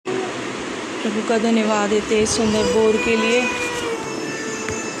प्रभु का धन्यवाद देते हैं सुंदर बोर के लिए।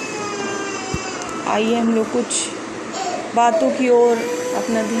 आइए हम लोग कुछ बातों की ओर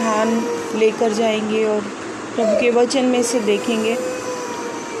अपना ध्यान लेकर जाएंगे और प्रभु के वचन में से देखेंगे।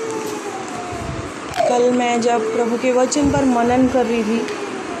 कल मैं जब प्रभु के वचन पर मनन कर रही थी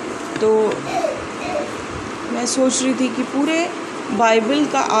तो मैं सोच रही थी कि पूरे बाइबल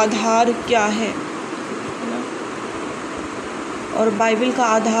का आधार क्या है ना। और बाइबल का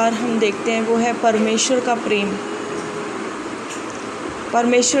आधार हम देखते हैं वो है परमेश्वर का प्रेम।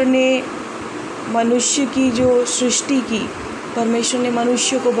 परमेश्वर ने मनुष्य की जो सृष्टि की, परमेश्वर ने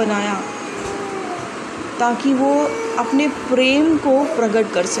मनुष्य को बनाया ताकि वो अपने प्रेम को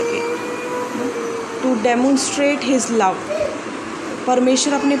प्रकट कर सके, टू डेमोन्स्ट्रेट हिज लव।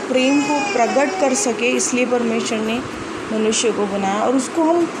 परमेश्वर अपने प्रेम को प्रकट कर सके, इसलिए परमेश्वर ने मनुष्य को बनाया। और उसको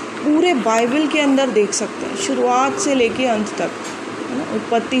हम पूरे बाइबल के अंदर देख सकते हैं, शुरुआत से लेके अंत तक, है ना,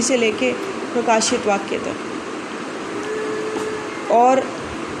 उत्पत्ति से लेके प्रकाशित वाक्य तक। और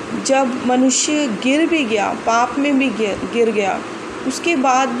जब मनुष्य गिर भी गया, पाप में भी गिर गया, उसके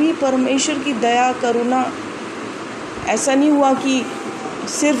बाद भी परमेश्वर की दया करुणा, ऐसा नहीं हुआ कि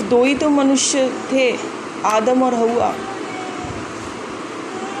सिर्फ दो ही तो मनुष्य थे, आदम और हव्वा।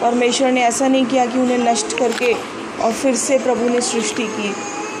 परमेश्वर ने ऐसा नहीं किया कि उन्हें नष्ट करके और फिर से प्रभु ने सृष्टि की,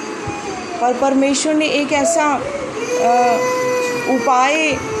 पर परमेश्वर ने एक ऐसा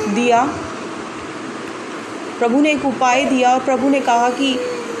उपाय दिया। प्रभु ने एक उपाय दिया और प्रभु ने कहा कि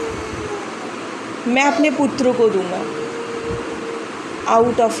मैं अपने पुत्र को दूंगा,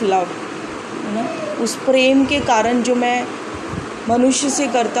 आउट ऑफ लव, है ना। उस प्रेम के कारण जो मैं मनुष्य से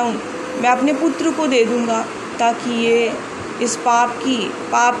करता हूँ, मैं अपने पुत्र को दे दूंगा ताकि ये इस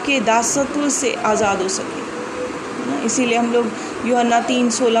पाप के दासत्व से आज़ाद हो सके। इसीलिए हम लोग यूहन्ना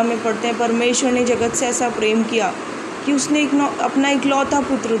 3:16 में पढ़ते हैं, परमेश्वर ने जगत से ऐसा प्रेम किया कि उसने अपना इकलौता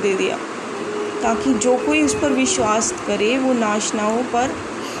पुत्र दे दिया ताकि जो कोई उस पर विश्वास करे वो नाश ना हो पर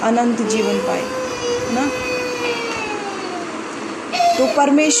अनंत जीवन पाए, है ना। तो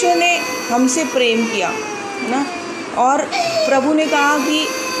परमेश्वर ने हमसे प्रेम किया, है ना। और प्रभु ने कहा कि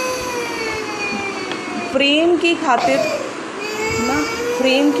प्रेम की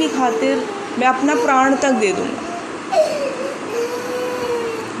खातिर मैं अपना प्राण तक दे दूंगा,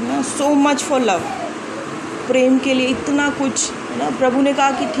 ना। सो मच फॉर लव, प्रेम के लिए इतना कुछ, है ना। प्रभु ने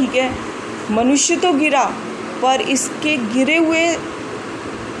कहा कि ठीक है, मनुष्य तो गिरा, पर इसके गिरे हुए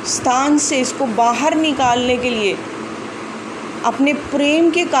स्थान से इसको बाहर निकालने के लिए अपने प्रेम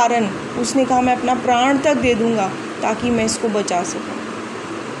के कारण उसने कहा मैं अपना प्राण तक दे दूंगा ताकि मैं इसको बचा सकूं,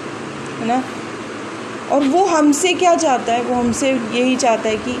 है ना। और वो हमसे क्या चाहता है? वो हमसे यही चाहता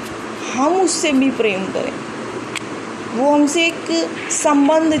है कि हम उससे भी प्रेम करें। वो हमसे एक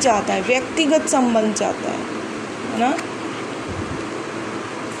संबंध चाहता है, व्यक्तिगत संबंध चाहता है ना।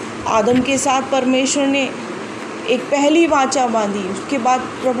 आदम के साथ परमेश्वर ने एक पहली वाचा बांधी, उसके बाद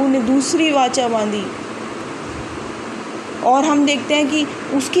प्रभु ने दूसरी वाचा बांधी। और हम देखते हैं कि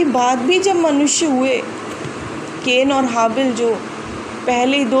उसके बाद भी जब मनुष्य हुए, केन और हाबिल, जो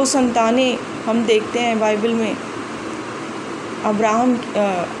पहले दो संतानें हम देखते हैं बाइबल में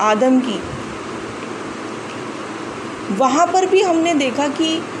आदम की, वहाँ पर भी हमने देखा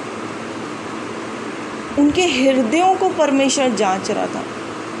कि उनके हृदयों को परमेश्वर जांच रहा था,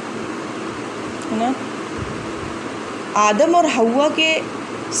 है ना। आदम और हव्वा के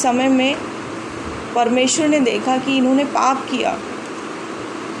समय में परमेश्वर ने देखा कि इन्होंने पाप किया,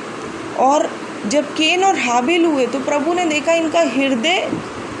 और जब केन और हाबिल हुए तो प्रभु ने देखा इनका हृदय,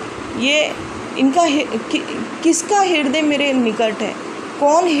 किसका हृदय मेरे निकट है,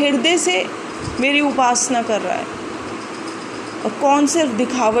 कौन हृदय से मेरी उपासना कर रहा है और कौन सिर्फ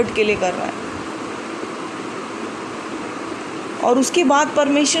दिखावट के लिए कर रहा है। और उसके बाद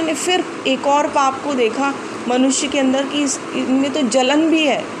परमेश्वर ने फिर एक और पाप को देखा मनुष्य के अंदर कि इनमें तो जलन भी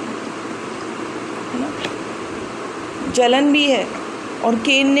है ना, जलन भी है। और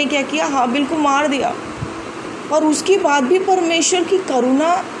केन ने क्या किया? हाबिल को मार दिया। और उसके बाद भी परमेश्वर की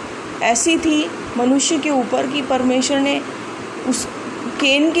करुणा ऐसी थी मनुष्य के ऊपर कि परमेश्वर ने उस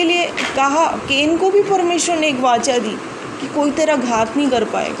केन के लिए कहा, केन को भी परमेश्वर ने एक वाचा दी कि कोई तेरा घात नहीं कर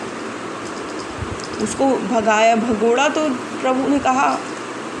पाएगा। उसको भगोड़ा तो प्रभु ने कहा,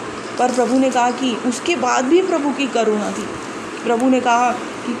 पर प्रभु ने कहा कि उसके बाद भी प्रभु की करुणा थी। प्रभु ने कहा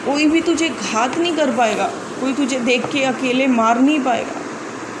कि कोई भी तुझे घात नहीं कर पाएगा, कोई तुझे देख के अकेले मार नहीं पाएगा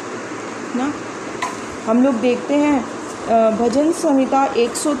ना। हम लोग देखते हैं भजन संहिता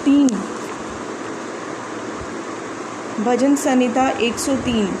 103, भजन संहिता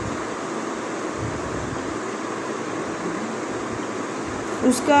 103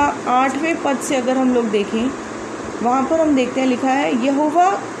 उसका 8वें पद से अगर हम लोग देखें, वहाँ पर हम देखते हैं लिखा है, यहोवा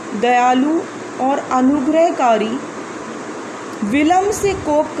दयालु और अनुग्रहकारी, विलंब से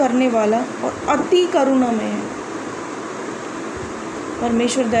कोप करने वाला और अति करुणामय है।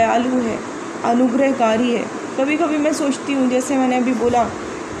 परमेश्वर दयालु है, अनुग्रहकारी है। कभी कभी मैं सोचती हूँ, जैसे मैंने अभी बोला,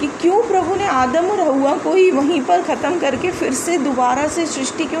 कि क्यों प्रभु ने आदम और हव्वा को ही वहीं पर ख़त्म करके फिर से दोबारा से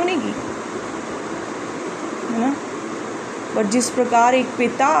सृष्टि क्यों नहीं की, है ना। पर जिस प्रकार एक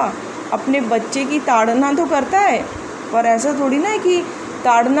पिता अपने बच्चे की ताड़ना तो करता है, पर ऐसा थोड़ी ना है कि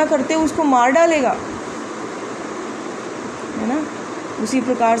ताड़ना करते उसको मार डालेगा, है ना। उसी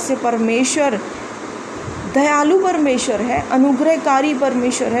प्रकार से परमेश्वर दयालु परमेश्वर है, अनुग्रहकारी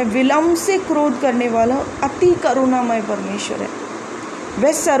परमेश्वर है, विलंब से क्रोध करने वाला अति करुणामय परमेश्वर है।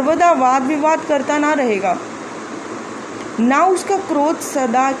 वह सर्वदा वाद विवाद करता ना रहेगा, ना उसका क्रोध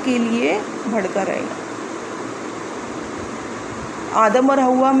सदा के लिए भड़का रहेगा। आदम और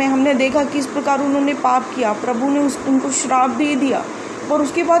हव्वा में हमने देखा किस प्रकार उन्होंने पाप किया, प्रभु ने उनको श्राप दे दिया, और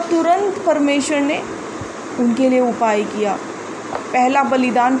उसके बाद तुरंत परमेश्वर ने उनके लिए उपाय किया। पहला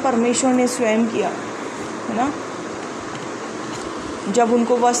बलिदान परमेश्वर ने स्वयं किया, है ना। जब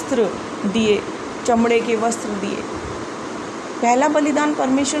उनको वस्त्र दिए, चमड़े के वस्त्र दिए, पहला बलिदान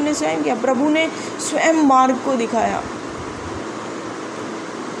परमेश्वर ने स्वयं किया। प्रभु ने स्वयं मार्ग को दिखाया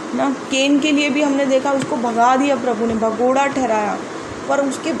ना। केन के लिए भी हमने देखा, उसको भगा दिया प्रभु ने, भगोड़ा ठहराया, पर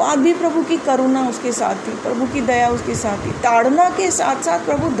उसके बाद भी प्रभु की करुणा उसके साथ थी, प्रभु की दया उसके साथ थी। ताड़ना के साथ साथ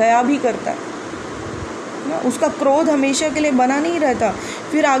प्रभु दया भी करता है ना, उसका क्रोध हमेशा के लिए बना नहीं रहता।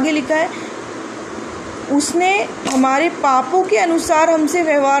 फिर आगे लिखा है, उसने हमारे पापों के अनुसार हमसे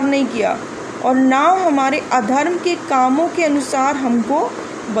व्यवहार नहीं किया और ना हमारे अधर्म के कामों के अनुसार हमको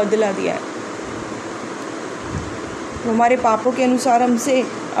बदला दिया है। तो हमारे पापों के अनुसार हमसे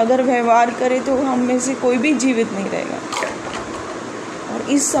अगर व्यवहार करे तो हम में से कोई भी जीवित नहीं रहेगा। और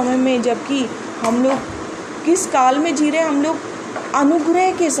इस समय में, जबकि हम लोग किस काल में जी रहे हैं, हम लोग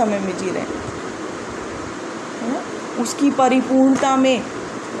अनुग्रह के समय में जी रहे हैं, है ना। उसकी परिपूर्णता में,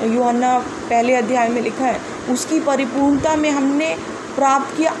 यूहन्ना पहले अध्याय में लिखा है, उसकी परिपूर्णता में हमने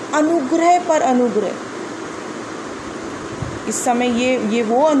प्राप्त किया अनुग्रह पर अनुग्रह। इस समय ये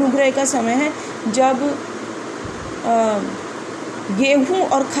वो अनुग्रह का समय है जब गेहूं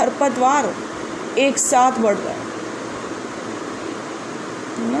और खरपतवार एक साथ बढ़ रहा है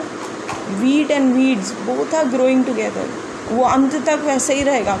ना। Wheat and weeds both are growing together. वो अंत तक वैसे ही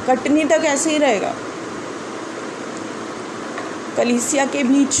रहेगा, कटनी तक ऐसे ही रहेगा। कलीसिया के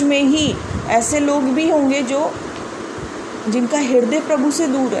बीच में ही ऐसे लोग भी होंगे जिनका हृदय प्रभु से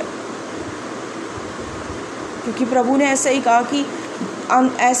दूर है, क्योंकि प्रभु ने ऐसा ही कहा कि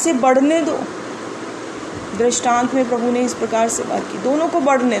ऐसे बढ़ने दो। दृष्टांत में प्रभु ने इस प्रकार से बात की, दोनों को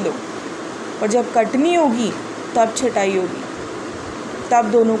बढ़ने दो, पर जब कटनी होगी तब छटाई होगी, तब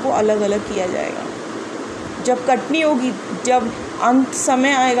दोनों को अलग अलग किया जाएगा। जब कटनी होगी, जब अंत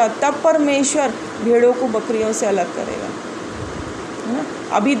समय आएगा, तब परमेश्वर भेड़ों को बकरियों से अलग करेगा, है ना।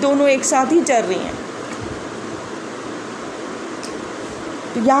 अभी दोनों एक साथ ही चल रही हैं।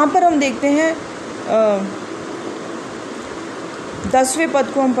 तो यहाँ पर हम देखते हैं 10वें पद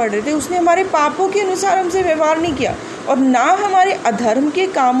को हम पढ़ रहे थे, उसने हमारे पापों के अनुसार हमसे व्यवहार नहीं किया और ना हमारे अधर्म के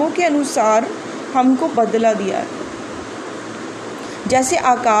कामों के अनुसार हमको बदला दिया है। जैसे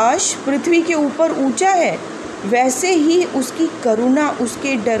आकाश पृथ्वी के ऊपर ऊंचा है, वैसे ही उसकी करुणा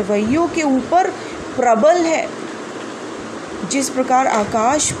उसके डरवैयों के ऊपर प्रबल है। जिस प्रकार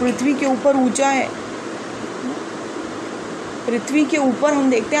आकाश पृथ्वी के ऊपर ऊंचा है, पृथ्वी के ऊपर हम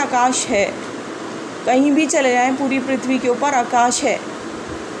देखते हैं आकाश है, कहीं भी चले जाएं पूरी पृथ्वी के ऊपर आकाश है,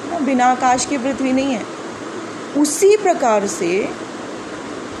 बिना आकाश के पृथ्वी नहीं है। उसी प्रकार से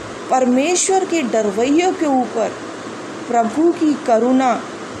परमेश्वर के डरवैयों के ऊपर प्रभु की करुणा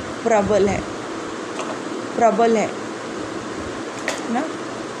प्रबल है ना।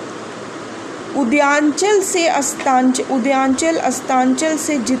 उदयांचल अस्तांचल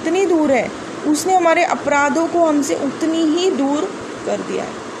से जितनी दूर है, उसने हमारे अपराधों को हमसे उतनी ही दूर कर दिया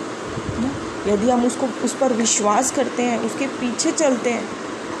है ना। यदि हम उस पर विश्वास करते हैं, उसके पीछे चलते हैं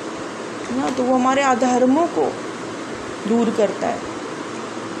ना, तो वो हमारे अधर्मों को दूर करता है।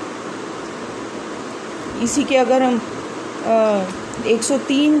 इसी के अगर हम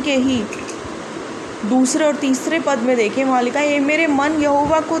 103 के ही दूसरे और तीसरे पद में देखें, वहाँ लिखा है, ये मेरे मन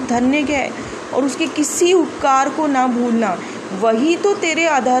यहोवा को धन्य है और उसके किसी उपकार को ना भूलना, वही तो तेरे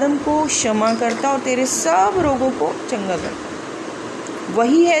अधर्म को क्षमा करता और तेरे सब रोगों को चंगा करता।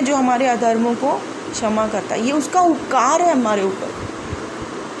 वही है जो हमारे अधर्मों को क्षमा करता है। ये उसका उपकार है हमारे ऊपर,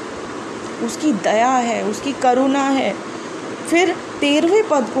 उसकी दया है, उसकी करुणा है। फिर 13वें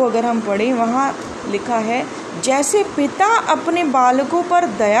पद को अगर हम पढ़ें, वहाँ लिखा है, जैसे पिता अपने बालकों पर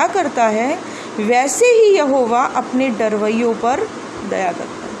दया करता है, वैसे ही यहोवा अपने डरवैयों पर दया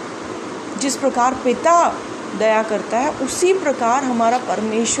करता है। जिस प्रकार पिता दया करता है, उसी प्रकार हमारा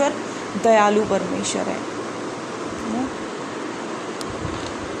परमेश्वर दयालु परमेश्वर है।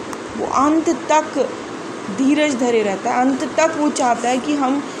 वो अंत तक धीरज धरे रहता है, अंत तक वो चाहता है कि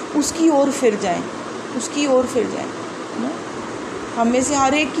हम उसकी ओर फिर जाएं, उसकी ओर फिर जाएं। हम में से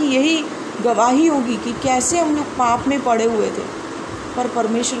हर एक की यही गवाही होगी कि कैसे हम लोग पाप में पड़े हुए थे, पर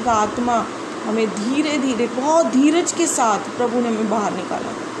परमेश्वर का आत्मा हमें धीरे धीरे बहुत धीरज के साथ प्रभु ने हमें बाहर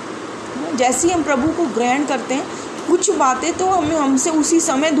निकाला। जैसे ही हम प्रभु को ग्रहण करते हैं, कुछ बातें तो हमसे उसी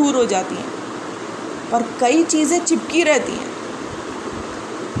समय दूर हो जाती हैं, पर कई चीज़ें चिपकी रहती हैं।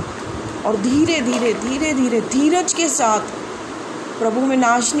 और धीरे धीरे धीरे धीरे धीरज के साथ प्रभु में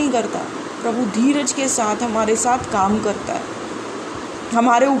नाश नहीं करता, प्रभु धीरज के साथ हमारे साथ काम करता है,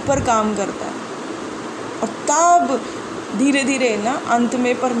 हमारे ऊपर काम करता है। और तब धीरे धीरे ना अंत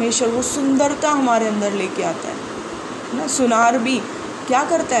में परमेश्वर वो सुंदरता हमारे अंदर लेके आता है ना। सुनार भी क्या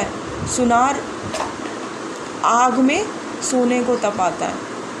करता है? सुनार आग में सोने को तपाता है।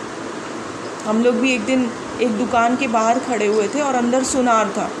 हम लोग भी एक दिन एक दुकान के बाहर खड़े हुए थे और अंदर सुनार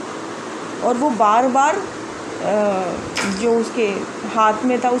था, और वो बार बार जो उसके हाथ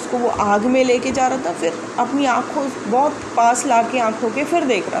में था उसको वो आग में लेके जा रहा था, फिर अपनी आँखों बहुत पास लाके आँखों के फिर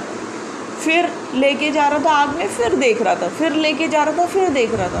देख रहा था, फिर लेके जा रहा था आग में, फिर देख रहा था, फिर लेके जा रहा था, फिर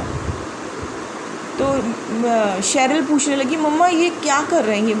देख रहा था। तो शेरिल पूछने लगी, मम्मा ये क्या कर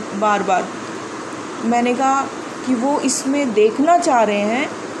रहे हैं ये बार बार? मैंने कहा कि वो इसमें देखना चाह रहे हैं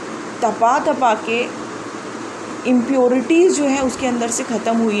तपा तपा के इम्प्योरिटीज़ जो है उसके अंदर से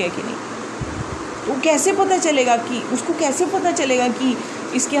ख़त्म हुई है कि नहीं। तो कैसे पता चलेगा कि उसको कैसे पता चलेगा कि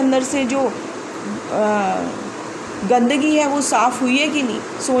इसके अंदर से जो गंदगी है वो साफ़ हुई है कि नहीं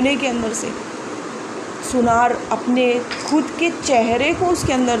सोने के अंदर से। सुनार अपने खुद के चेहरे को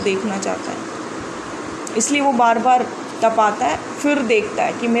उसके अंदर देखना चाहता है, इसलिए वो बार बार तपाता है, फिर देखता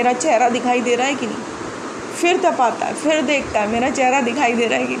है कि मेरा चेहरा दिखाई दे रहा है कि नहीं, फिर तपाता है, फिर देखता है मेरा चेहरा दिखाई दे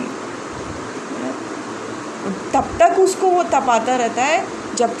रहा है कि नहीं। तब तक उसको वो तपाता रहता है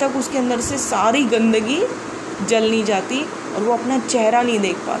जब तक उसके अंदर से सारी गंदगी जल नहीं जाती और वो अपना चेहरा नहीं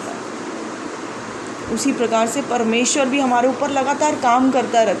देख पाता। उसी प्रकार से परमेश्वर भी हमारे ऊपर लगातार काम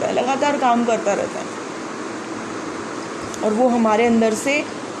करता रहता है, लगातार काम करता रहता है, और वो हमारे अंदर से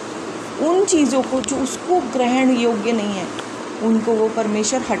उन चीज़ों को जो उसको ग्रहण योग्य नहीं है उनको वो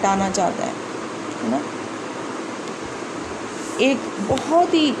परमेश्वर हटाना चाहता है ना। एक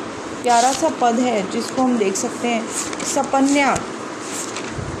बहुत ही प्यारा सा पद है जिसको हम देख सकते हैं, सपन्या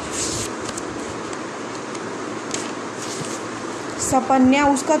सपन्या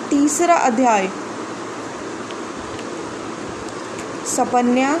उसका 3 अध्याय,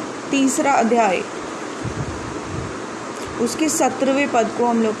 सपन्या 3 अध्याय उसके 17वें पद को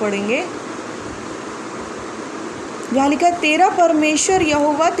हम लोग पढ़ेंगे। यहाँ लिखा है, तेरा परमेश्वर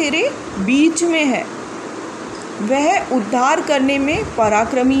यहोवा तेरे बीच में है, वह उद्धार करने में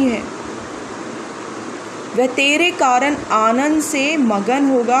पराक्रमी है, वह तेरे कारण आनंद से मगन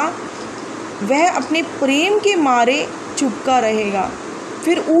होगा, वह अपने प्रेम के मारे चुपका रहेगा,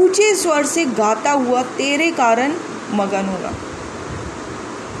 फिर ऊंचे स्वर से गाता हुआ तेरे कारण मगन होगा।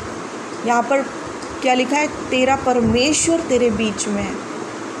 यहाँ पर क्या लिखा है? तेरा परमेश्वर तेरे बीच में है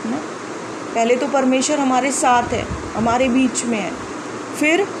ना। पहले तो परमेश्वर हमारे साथ है, हमारे बीच में है,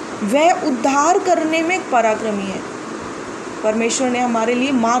 फिर वह उद्धार करने में पराक्रमी है। परमेश्वर ने हमारे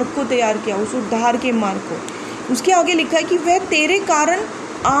लिए मार्ग को तैयार किया, उस उद्धार के मार्ग को। उसके आगे लिखा है कि वह तेरे कारण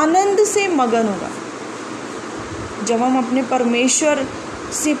आनंद से मगन होगा। जब हम अपने परमेश्वर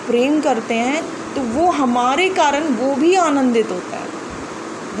से प्रेम करते हैं तो वो हमारे कारण वो भी आनंदित होता है,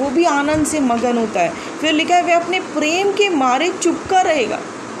 वो भी आनंद से मगन होता है। फिर लिखा है, वह अपने प्रेम के मारे चुपका रहेगा।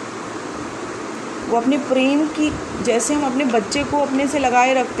 वो अपने प्रेम की, जैसे हम अपने बच्चे को अपने से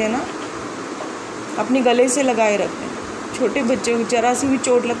लगाए रखते हैं ना, अपने गले से लगाए रखते हैं, छोटे बच्चे को जरा सी भी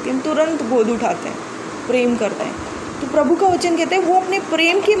चोट लगती है तुरंत गोद उठाते हैं, प्रेम करते हैं। तो प्रभु का वचन कहते हैं वो अपने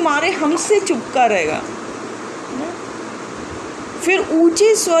प्रेम के मारे हमसे चुपका रहेगा, फिर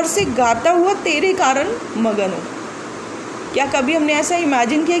ऊंचे स्वर से गाता हुआ तेरे कारण मगन हो। क्या कभी हमने ऐसा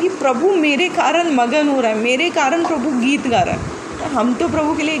इमेजिन किया कि प्रभु मेरे कारण मगन हो रहा है, मेरे कारण प्रभु गीत गा रहा है? हम तो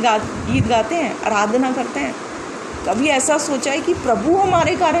प्रभु के लिए गीत गाते हैं, आराधना करते हैं। कभी ऐसा सोचा है कि प्रभु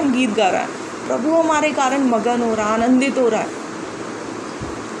हमारे कारण गीत गा रहा है, प्रभु हमारे कारण मगन हो रहा है, आनंदित हो रहा है?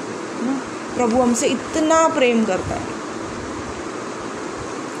 प्रभु हमसे इतना प्रेम करता है।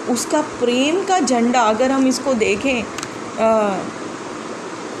 उसका प्रेम का झंडा अगर हम इसको देखें,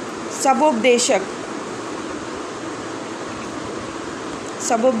 सबोपदेशक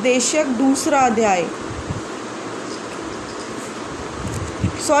 2 अध्याय,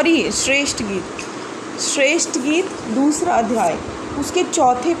 श्रेष्ठ गीत 2 अध्याय उसके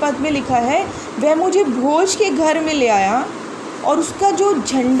चौथे पद में लिखा है, वह मुझे भोज के घर में ले आया और उसका जो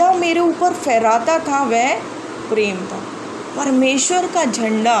झंडा मेरे ऊपर फहराता था वह प्रेम था। परमेश्वर का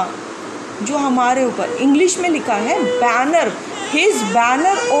झंडा जो हमारे ऊपर, इंग्लिश में लिखा है banner, his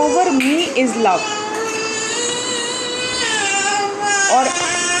banner over me is love. और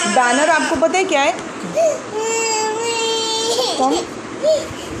बैनर आपको पता है क्या है? कौन?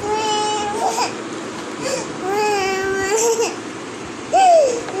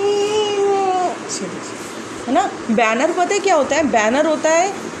 है ना? बैनर पता है क्या होता है? बैनर होता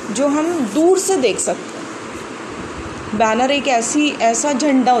है जो हम दूर से देख सकते हैं। बैनर एक ऐसा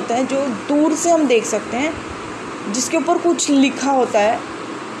झंडा होता है जो दूर से हम देख सकते हैं, जिसके ऊपर कुछ लिखा होता है,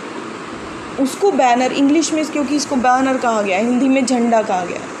 उसको बैनर, इंग्लिश में क्योंकि इसको बैनर कहा गया, हिंदी में झंडा कहा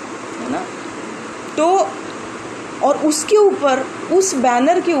गया है ना। तो और उसके ऊपर, उस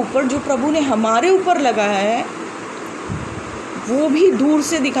बैनर के ऊपर जो प्रभु ने हमारे ऊपर लगाया है वो भी दूर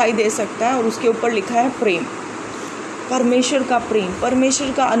से दिखाई दे सकता है, और उसके ऊपर लिखा है प्रेम, परमेश्वर का प्रेम,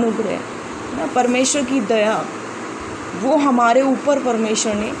 परमेश्वर का अनुग्रह ना, परमेश्वर की दया, वो हमारे ऊपर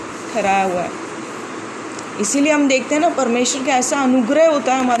परमेश्वर ने ठहराया हुआ है। इसीलिए हम देखते हैं ना, परमेश्वर का ऐसा अनुग्रह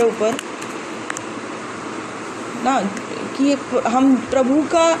होता है हमारे ऊपर ना, कि हम प्रभु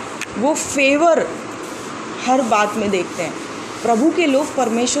का वो फेवर हर बात में देखते हैं। प्रभु के लोग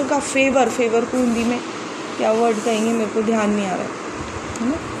परमेश्वर का फेवर को हिंदी में क्या वर्ड कहेंगे, मेरे को ध्यान नहीं आ रहा है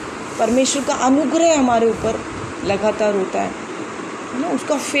ना। परमेश्वर का अनुग्रह हमारे ऊपर लगातार होता है ना,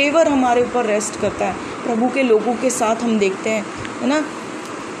 उसका फेवर हमारे ऊपर रेस्ट करता है, प्रभु के लोगों के साथ हम देखते हैं, है ना।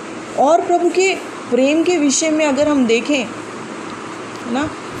 और प्रभु के प्रेम के विषय में अगर हम देखें, है ना,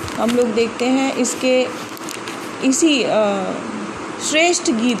 हम लोग देखते हैं इसी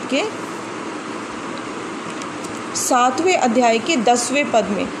श्रेष्ठ गीत के 7वें अध्याय के 10वें पद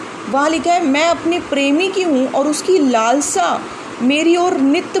में वहाँ लिखा है, मैं अपने प्रेमी की हूँ और उसकी लालसा मेरी ओर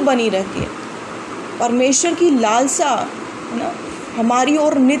नित्य बनी रहती है। परमेश्वर की लालसा, है ना, हमारी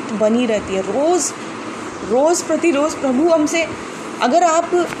ओर नित्य बनी रहती है। रोज़ प्रतिरोज़ प्रभु हमसे, अगर आप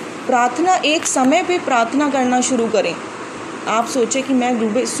प्रार्थना एक समय पे प्रार्थना करना शुरू करें, आप सोचें कि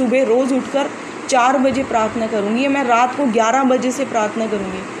मैं सुबह रोज़ उठकर 4 बजे प्रार्थना करूँगी, या मैं रात को 11 बजे से प्रार्थना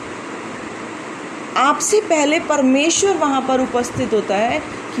करूँगी, आपसे पहले परमेश्वर वहाँ पर उपस्थित होता है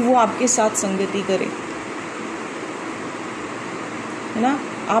कि वो आपके साथ संगति करे, है ना।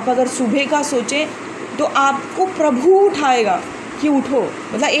 आप अगर सुबह का सोचें तो आपको प्रभु उठाएगा कि उठो,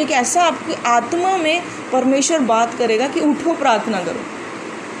 मतलब एक ऐसा आपकी आत्मा में परमेश्वर बात करेगा कि उठो प्रार्थना करो।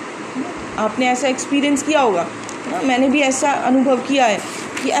 आपने ऐसा एक्सपीरियंस किया होगा ना, मैंने भी ऐसा अनुभव किया है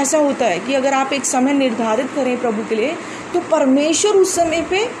कि ऐसा होता है कि अगर आप एक समय निर्धारित करें प्रभु के लिए, तो परमेश्वर उस समय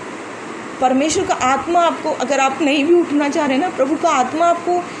पे, परमेश्वर का आत्मा आपको, अगर आप नहीं भी उठना चाह रहे ना, प्रभु का आत्मा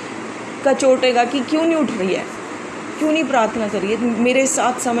आपको कचोटेगा कि क्यों नहीं उठ रही है, क्यों नहीं प्रार्थना करिए, मेरे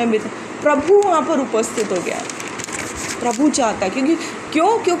साथ समय बिता। प्रभु वहाँ पर उपस्थित हो गया है, प्रभु चाहता है,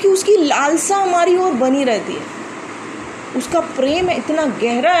 क्योंकि उसकी लालसा हमारी ओर बनी रहती है, उसका प्रेम इतना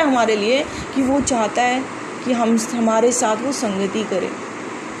गहरा है हमारे लिए कि वो चाहता है कि हमारे साथ वो संगति करे,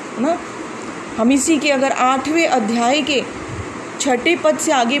 है ना। हम इसी के अगर 8वें अध्याय के 6ठे पद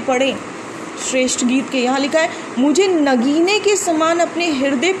से आगे पढ़ें, श्रेष्ठ गीत के, यहाँ लिखा है, मुझे नगीने के समान अपने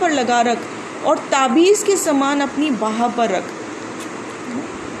हृदय पर लगा रख और ताबीज़ के समान अपनी बाह पर रख।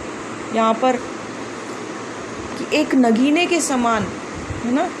 यहाँ पर एक नगीने के समान,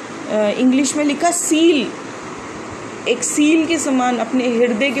 है ना, इंग्लिश में लिखा सील, एक सील के समान अपने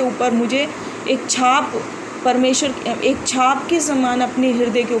हृदय के ऊपर मुझे एक छाप, परमेश्वर एक छाप के समान अपने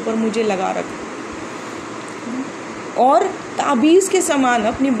हृदय के ऊपर मुझे लगा रख, और ताबीज़ के समान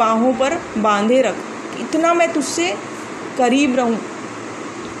अपनी बाहों पर बांधे रख, इतना मैं तुझसे करीब रहूं।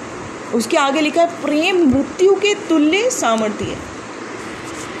 उसके आगे लिखा है, प्रेम मृत्यु के तुल्य सामर्थ्य है।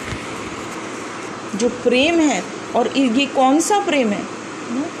 जो प्रेम है, और ये कौन सा प्रेम है?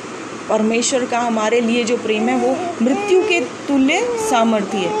 परमेश्वर का हमारे लिए जो प्रेम है वो मृत्यु के तुल्य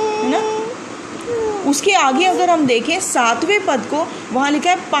सामर्थ्य है ना। उसके आगे अगर हम देखें 7वें पद को, वहाँ लिखा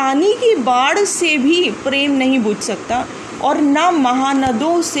है, पानी की बाढ़ से भी प्रेम नहीं बुझ सकता और ना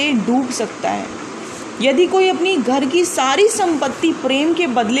महानदों से डूब सकता है। यदि कोई अपनी घर की सारी संपत्ति प्रेम के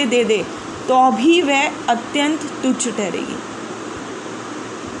बदले दे दे तो भी वह अत्यंत तुच्छ ठहरेगी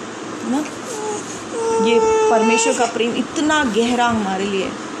ना। ये परमेश्वर का प्रेम इतना गहरा हमारे लिए।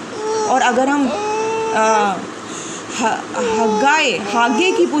 और अगर हम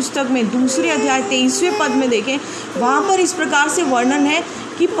हागे की पुस्तक में 2 अध्याय 23वें पद में देखें, वहाँ पर इस प्रकार से वर्णन है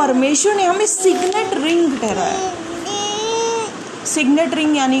कि परमेश्वर ने हमें सिग्नेट रिंग ठहराया। सिग्नेट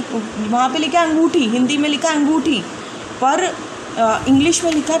रिंग यानी वहाँ पे लिखा है अंगूठी, हिंदी में लिखा है अंगूठी, पर इंग्लिश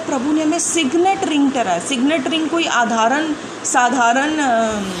में लिखा है प्रभु ने हमें सिग्नेट रिंग ठहराया। सिग्नेट रिंग कोई साधारण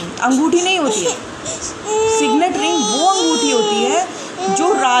अंगूठी नहीं होती है। सिग्नेट रिंग वो अंगूठी होती है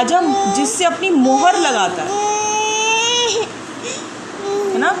जो राजा जिससे अपनी मोहर लगाता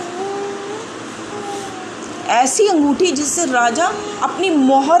है ना, ऐसी अंगूठी जिससे राजा अपनी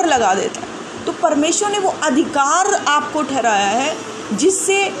मोहर लगा देता है। तो परमेश्वर ने वो अधिकार आपको ठहराया है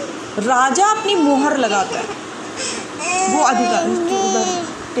जिससे राजा अपनी मोहर लगाता है। वो अधिकार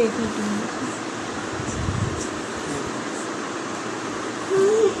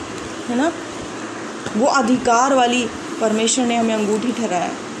है ना, वो अधिकार वाली परमेश्वर ने हमें अंगूठी ठहराया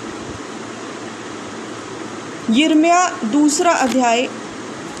है। यिर्मयाह 2 अध्याय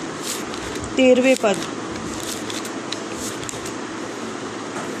 13वें पद।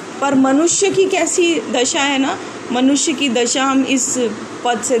 पर मनुष्य की कैसी दशा है ना, मनुष्य की दशा हम इस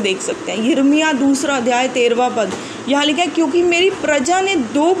पद से देख सकते हैं। यिर्मयाह 2 अध्याय 13वां पद यहाँ लिखा है, क्योंकि मेरी प्रजा ने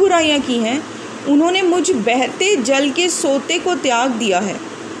 2 बुराइयां की हैं। उन्होंने मुझ बहते जल के सोते को त्याग दिया है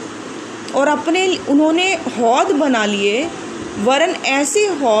और उन्होंने हौद बना लिए, वरन ऐसे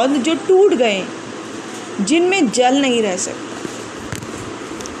हौद जो टूट गए, जिनमें जल नहीं रह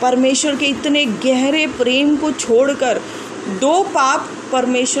सकता। परमेश्वर के इतने गहरे प्रेम को छोड़कर 2 पाप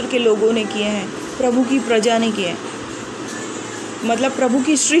परमेश्वर के लोगों ने किए हैं, प्रभु की प्रजा ने किए हैं, मतलब प्रभु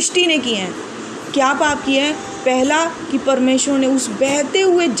की सृष्टि ने किए हैं। क्या पाप किए हैं? पहला कि परमेश्वर ने उस बहते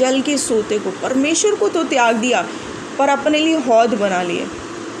हुए जल के सोते को, परमेश्वर को तो त्याग दिया पर अपने लिए हौद बना लिए।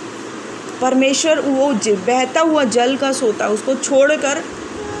 परमेश्वर वो बहता हुआ जल का सोता उसको छोड़कर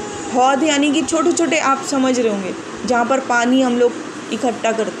हौद, यानी कि छोटे छोटे, आप समझ रहे होंगे, जहाँ पर पानी हम लोग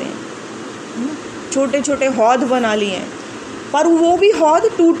इकट्ठा करते हैं, छोटे छोटे हौद बना लिए हैं, पर वो भी हौद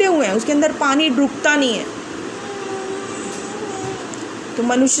टूटे हुए हैं, उसके अंदर पानी रुकता नहीं है। तो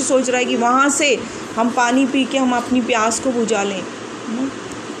मनुष्य सोच रहा है कि वहाँ से हम पानी पी के हम अपनी प्यास को बुझा लें।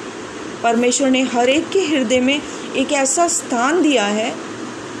 परमेश्वर ने हर एक के हृदय में एक ऐसा स्थान दिया है,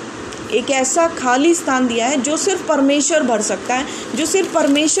 एक ऐसा खाली स्थान दिया है जो सिर्फ परमेश्वर भर सकता है, जो सिर्फ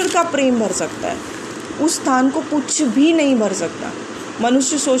परमेश्वर का प्रेम भर सकता है। उस स्थान को कुछ भी नहीं भर सकता।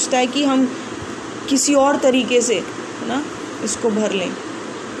 मनुष्य सोचता है कि हम किसी और तरीके से ना इसको भर लें,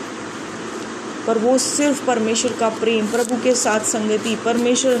 पर वो सिर्फ परमेश्वर का प्रेम, प्रभु के साथ संगति,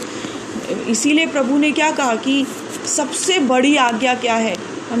 परमेश्वर। इसीलिए प्रभु ने क्या कहा कि सबसे बड़ी आज्ञा क्या है,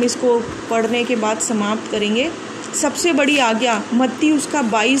 हम इसको पढ़ने के बाद समाप्त करेंगे। सबसे बड़ी आज्ञा मत्ती उसका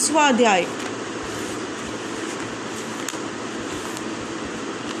 22वां अध्याय,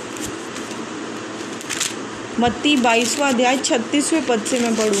 मत्ती 22वां अध्याय 36वें पद से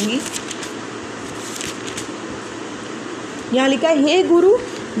मैं पढ़ूंगी। यहाँ लिखा है, हे गुरु,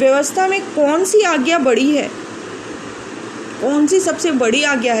 व्यवस्था में कौन सी आज्ञा बड़ी है, कौन सी सबसे बड़ी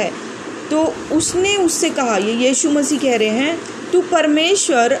आज्ञा है? तो उसने उससे कहा, ये यीशु मसीह कह रहे हैं, तू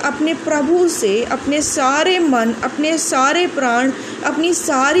परमेश्वर अपने प्रभु से अपने सारे मन, अपने सारे प्राण, अपनी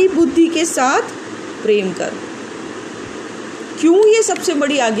सारी बुद्धि के साथ प्रेम कर। क्यों ये सबसे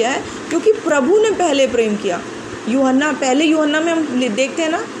बड़ी आज्ञा है? क्योंकि प्रभु ने पहले प्रेम किया। पहले यूहन्ना में हम देखते हैं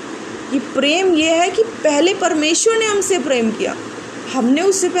ना कि प्रेम ये है कि पहले परमेश्वर ने हमसे प्रेम किया, हमने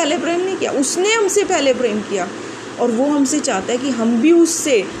उससे पहले प्रेम नहीं किया, उसने हमसे पहले प्रेम किया। और वो हमसे चाहता है कि हम भी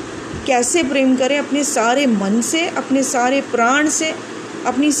उससे कैसे प्रेम करें, अपने सारे मन से, अपने सारे प्राण से,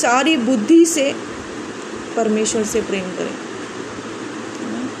 अपनी सारी बुद्धि से परमेश्वर से प्रेम करें।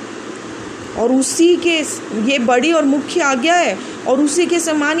 और उसी के ये बड़ी और मुख्य आज्ञा है। और उसी के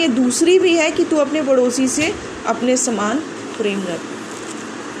समान ये दूसरी भी है कि तू अपने पड़ोसी से अपने समान प्रेम रख।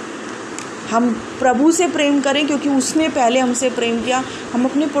 हम प्रभु से प्रेम करें क्योंकि उसने पहले हमसे प्रेम किया। हम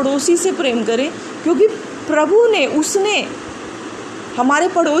अपने पड़ोसी से प्रेम करें क्योंकि प्रभु ने, उसने हमारे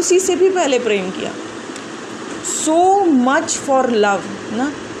पड़ोसी से भी पहले प्रेम किया। सो मच फॉर लव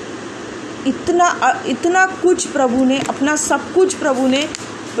ना, इतना कुछ प्रभु ने, अपना सब कुछ प्रभु ने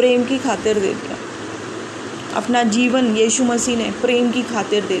प्रेम की खातिर दे दिया। अपना जीवन यीशु मसीह ने प्रेम की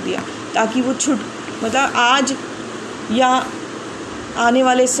खातिर दे दिया ताकि वो मतलब आज या आने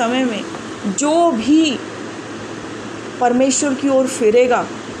वाले समय में जो भी परमेश्वर की ओर फिरेगा,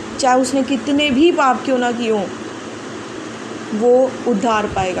 चाहे उसने कितने भी पाप क्यों ना किए हों, वो उद्धार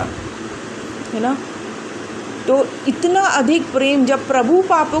पाएगा, है ना। तो इतना अधिक प्रेम जब प्रभु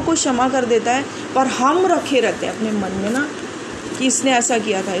पापों को क्षमा कर देता है, पर हम रखे रहते हैं अपने मन में ना कि इसने ऐसा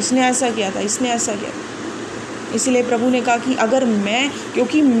किया था, इसने ऐसा किया था, इसने ऐसा किया था। इसलिए प्रभु ने कहा कि अगर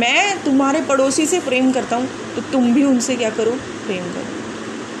क्योंकि मैं तुम्हारे पड़ोसी से प्रेम करता हूँ, तो तुम भी उनसे क्या करो, प्रेम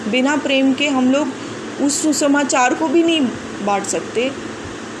करो। बिना प्रेम के हम लोग उस सुसमाचार को भी नहीं बांट सकते,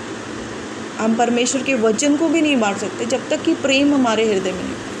 हम परमेश्वर के वचन को भी नहीं बांट सकते जब तक कि प्रेम हमारे हृदय में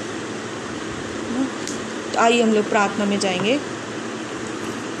नहीं। तो आइए हम लोग प्रार्थना में जाएंगे।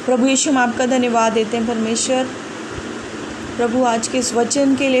 प्रभु यीशु हम आपका धन्यवाद देते हैं परमेश्वर। प्रभु आज के इस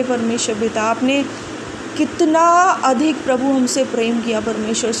वचन के लिए परमेश्वर पिता, आपने कितना अधिक प्रभु हमसे प्रेम किया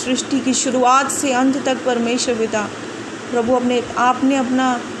परमेश्वर, सृष्टि की शुरुआत से अंत तक परमेश्वर पिता। प्रभु आपने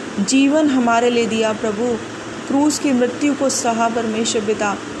अपना जीवन हमारे लिए दिया प्रभु, क्रूस की मृत्यु को सहा परमेश्वर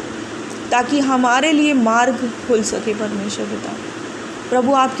पिता, ताकि हमारे लिए मार्ग खुल सके परमेश्वर पिता।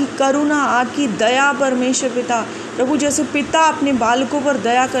 प्रभु आपकी करुणा, आपकी दया परमेश्वर पिता, प्रभु जैसे पिता अपने बालकों पर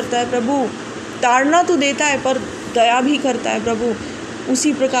दया करता है प्रभु, ताड़ना तो देता है पर दया भी करता है प्रभु,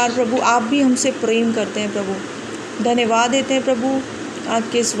 उसी प्रकार प्रभु आप भी हमसे प्रेम करते हैं प्रभु। धन्यवाद देते हैं प्रभु आज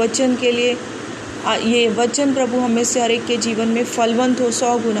के इस वचन के लिए। ये वचन प्रभु हमें से हर एक के जीवन में फलवंत हो,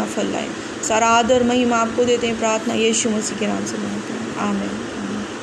 100 गुना फल लाए। सारा आदर महिमा आपको देते हैं, प्रार्थना यीशु मसीह के नाम से मांगते हैं, आमीन।